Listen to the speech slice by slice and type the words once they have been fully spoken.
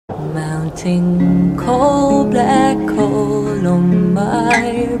Mounting coal, black coal on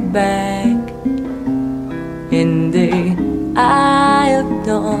my back. In the eye of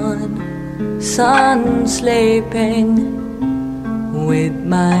dawn, sun sleeping with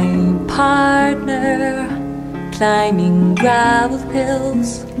my partner, climbing gravel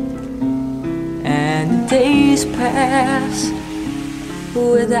hills. And the days pass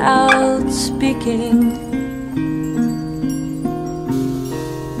without speaking.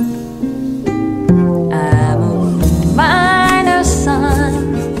 I'm a miner son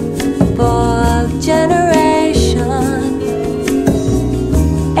for a generation.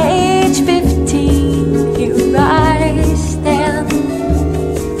 Age 15, here I stand,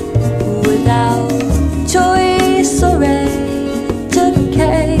 without choice or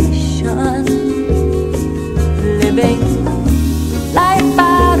education, living life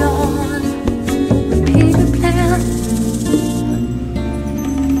out on repeated plan.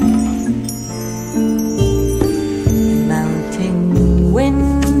 Mounting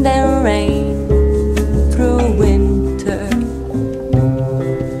wind and rain through winter,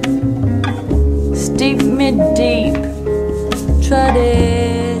 steep mid-deep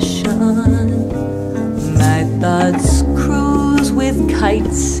tradition. My thoughts cruise with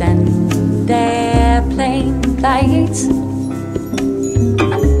kites and airplane flights.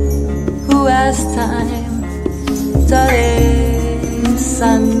 Who has time to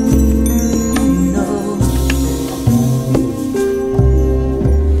listen? No.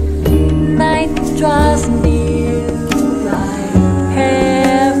 Night draws near, I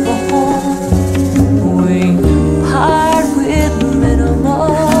head for home. We part with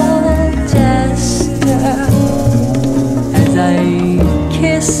minimal gesture as I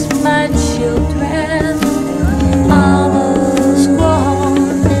kiss my children, almost grown.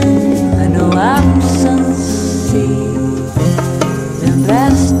 I know I'm sincere in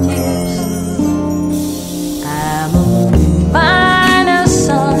best years. I'm a miner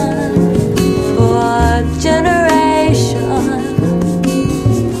son for a generation.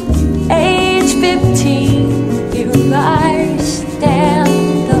 Age 15, here I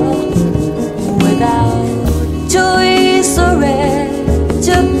stand up, without choice or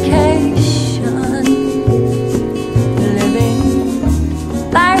education, living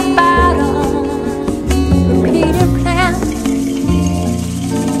life out on repeated plan.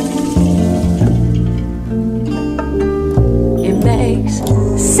 It makes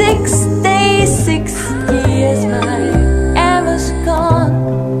 6 days, 6 years my Emma's gone.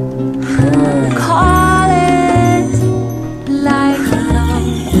 Call it lifelong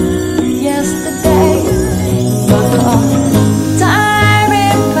yesterday, but the time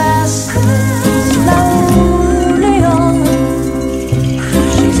it passes slowly on.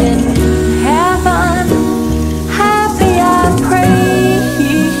 She's in heaven, happy I pray.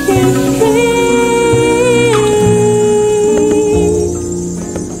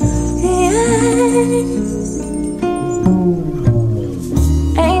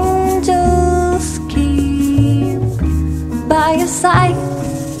 Angels keep by your side.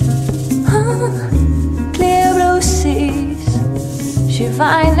 Clear blue seas, she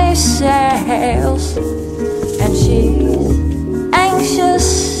finally sails, and she's anxious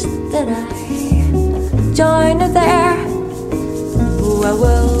that I join her there. I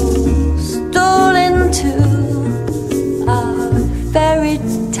will stroll into a fairy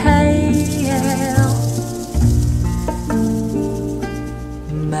tale.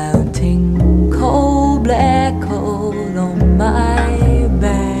 Mounting coal, black coal on my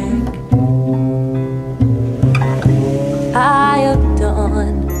back. Eye of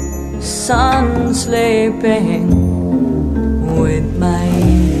dawn, sun sleeping with my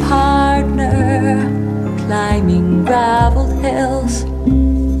partner, climbing gravel hills.